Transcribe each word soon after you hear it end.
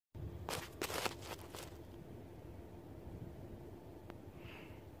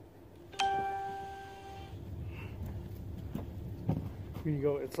Here you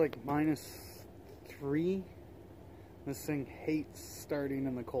go. It's like -3. This thing hates starting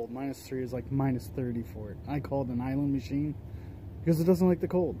in the cold. -3 is like -30 for it. I call it an island machine because it doesn't like the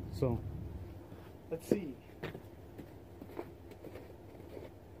cold. So let's see.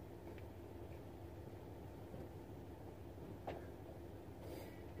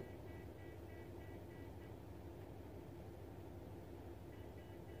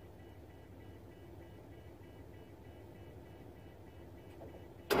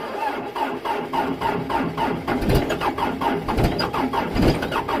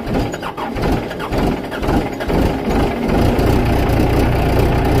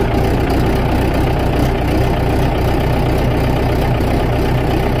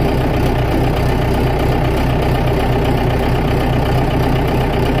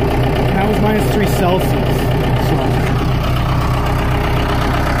 -3 Celsius. So,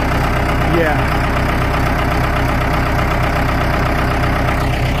 yeah.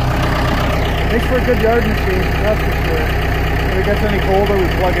 Makes for a good yard machine, that's for sure. If it gets any colder, we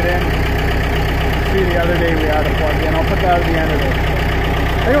plug it in. See, the other day we had to plug in. I'll put that at the end of it.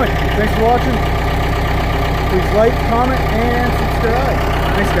 Anyway, thanks for watching. Please like, comment, and subscribe.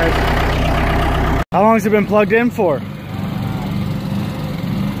 Thanks, guys. How long has it been plugged in for?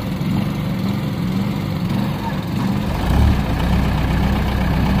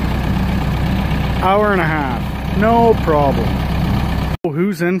 Hour and a half, no problem. Oh,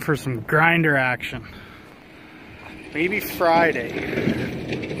 who's in for some grinder action? Maybe Friday.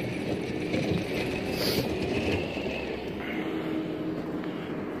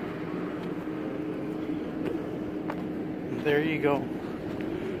 There you go.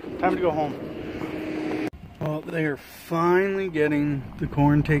 Time to go home. Well, they are finally getting the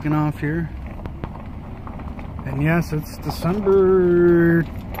corn taken off here. And yes, it's December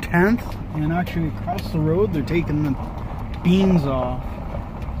 10th, and actually across the road they're taking the beans off.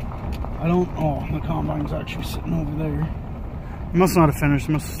 Oh, the combine's actually sitting over there. It must not have finished,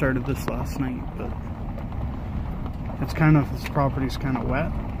 must have started this last night, but it's this property's kind of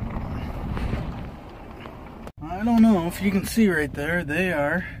wet. I don't know if you can see right there, they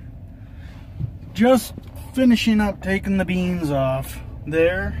are just finishing up taking the beans off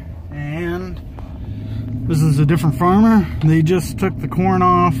there, and this is a different farmer. They just took the corn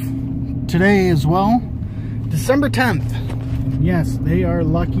off today as well. December 10th. Yes, they are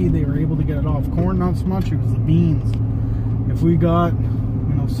lucky they were able to get it off. Corn, not so much, it was the beans. If we got,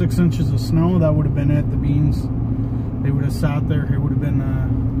 6 inches of snow, that would have been it. The beans, they would have sat there. It would have been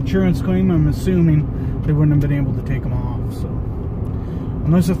an insurance claim. I'm assuming they wouldn't have been able to take them off. So,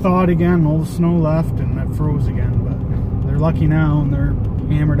 unless it thawed again, all the snow left and it froze again. But they're lucky now, and they're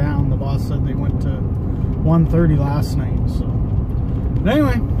hammered down. The boss said they went to 1:30 last night. So, but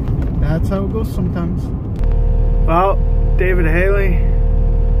anyway, that's how it goes sometimes. Well, David Haley,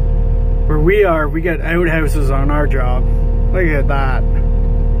 where we are, we got outhouses on our job. Look at that.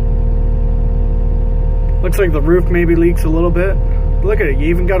 Looks like the roof maybe leaks a little bit. Look at it, you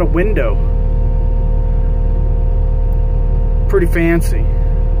even got a window. Pretty fancy.